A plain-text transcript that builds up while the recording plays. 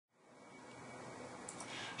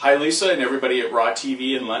Hi Lisa and everybody at Raw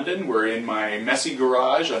TV in London. We're in my messy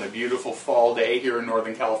garage on a beautiful fall day here in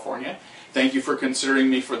Northern California. Thank you for considering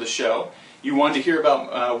me for the show. You wanted to hear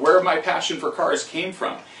about where my passion for cars came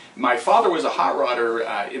from. My father was a hot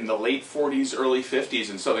rodder in the late 40s, early 50s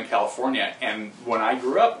in Southern California, and when I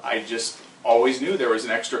grew up I just always knew there was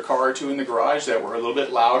an extra car or two in the garage that were a little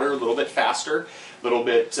bit louder, a little bit faster, a little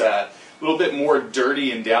bit more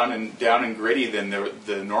dirty and down and gritty than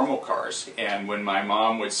the normal cars. And when my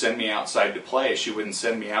mom would send me outside to play, she wouldn't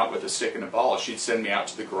send me out with a stick and a ball. She'd send me out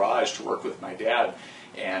to the garage to work with my dad.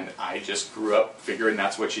 And I just grew up figuring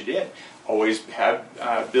that's what you did. Always had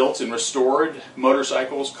built and restored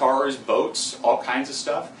motorcycles, cars, boats, all kinds of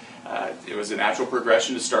stuff. It was a natural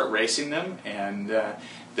progression to start racing them, and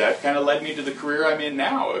that kind of led me to the career I'm in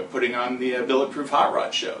now, putting on the Bulletproof hot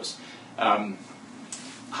rod shows.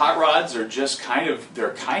 Hot rods are just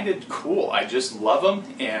they're kind of cool. I just love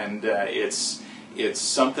them, and it's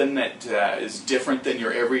something that is different than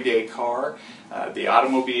your everyday car. The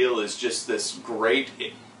automobile is just this great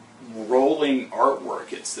rolling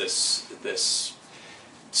artwork. It's this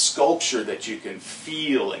sculpture that you can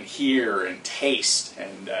feel and hear and taste,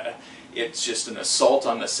 and it's just an assault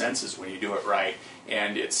on the senses when you do it right.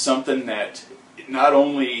 And it's something that not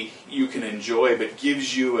only you can enjoy, but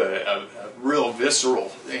gives you a real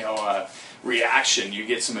visceral, reaction. You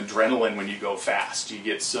get some adrenaline when you go fast. You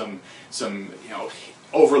get some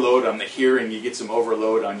overload on the hearing. You get some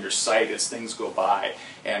overload on your sight as things go by,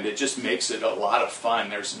 and it just makes it a lot of fun.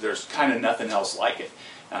 There's kind of nothing else like it.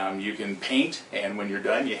 You can paint, and when you're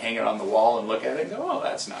done, you hang it on the wall and look at it and go, oh,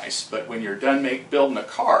 that's nice. But when you're done building a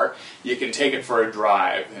car, you can take it for a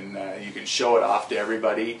drive, and you can show it off to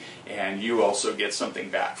everybody, and you also get something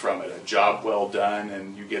back from it, a job well done,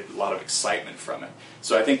 and you get a lot of excitement from it.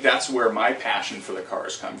 So I think that's where my passion for the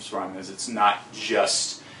cars comes from, is it's not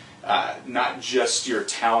just your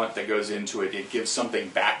talent that goes into it. It gives something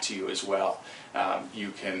back to you as well.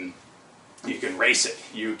 You can race it,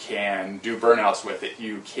 you can do burnouts with it,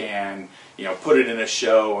 you can put it in a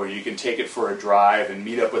show, or you can take it for a drive and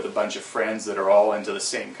meet up with a bunch of friends that are all into the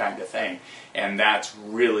same kind of thing. And that's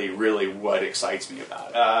really, really what excites me about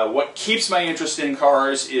it. What keeps my interest in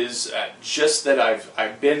cars is just that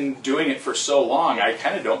I've been doing it for so long, I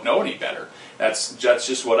kind of don't know any better. That's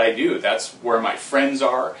just what I do. That's where my friends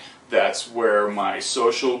are. That's where my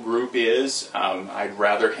social group is. I'd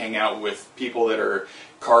rather hang out with people that are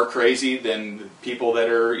car crazy than people that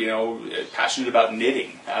are, passionate about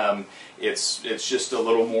knitting. It's just a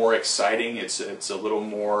little more exciting. It's a little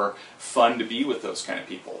more fun to be with those kind of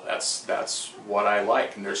people. That's what I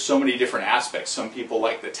like. And there's so many different aspects. Some people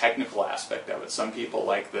like the technical aspect of it. Some people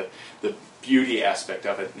like the beauty aspect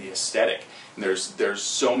of it and the aesthetic. And there's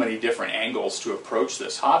so many different angles to approach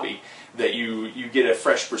this hobby that you get a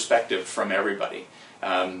fresh perspective from everybody.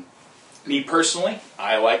 Me personally,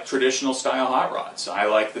 I like traditional style hot rods. I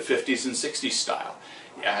like the 50s and 60s style.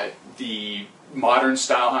 The modern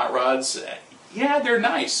style hot rods, yeah, they're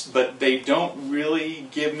nice, but they don't really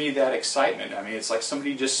give me that excitement. I mean, it's like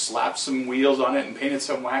somebody just slapped some wheels on it and painted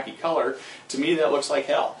some wacky color. To me, that looks like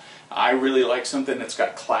hell. I really like something that's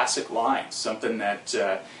got classic lines, something that,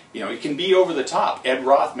 it can be over the top. Ed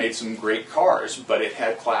Roth made some great cars, but it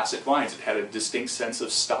had classic lines. It had a distinct sense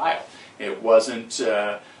of style. It wasn't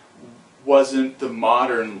the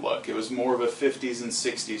modern look. It was more of a 50s and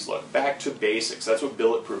 60s look. Back to basics. That's what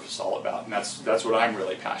Bulletproof is all about, and that's what I'm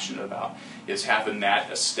really passionate about, is having that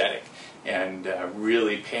aesthetic and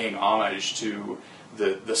really paying homage to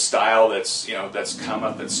the style that's come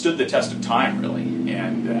up, that stood the test of time, really.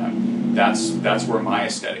 And that's where my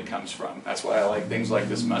aesthetic comes from. That's why I like things like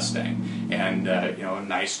this Mustang, and a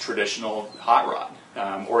nice traditional hot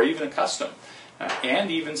rod, or even a custom. And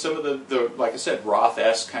even some of the like I said,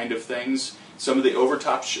 Roth-esque kind of things, some of the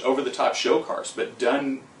over-the-top show cars, but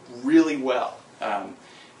done really well.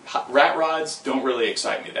 Rat rods don't really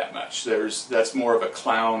excite me that much. That's more of a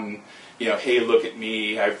clown, hey, look at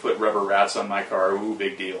me, I've put rubber rats on my car, ooh,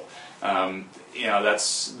 big deal.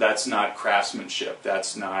 That's not craftsmanship.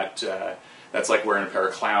 That's like wearing a pair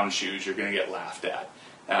of clown shoes. You're going to get laughed at.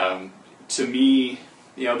 To me,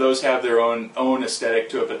 those have their own aesthetic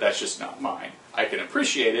to it, but that's just not mine. I can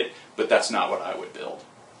appreciate it, but that's not what I would build.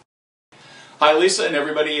 Hi Lisa and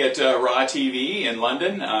everybody at Raw TV in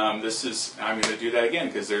London. I'm going to do that again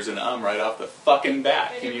because there's an right off the fucking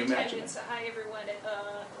bat. Can you imagine? It's hi everyone at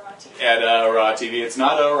Raw TV. At Raw TV. It's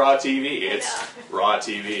not Raw TV, it's Raw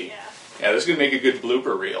TV. Yeah, this is going to make a good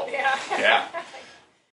blooper reel. Yeah. Yeah.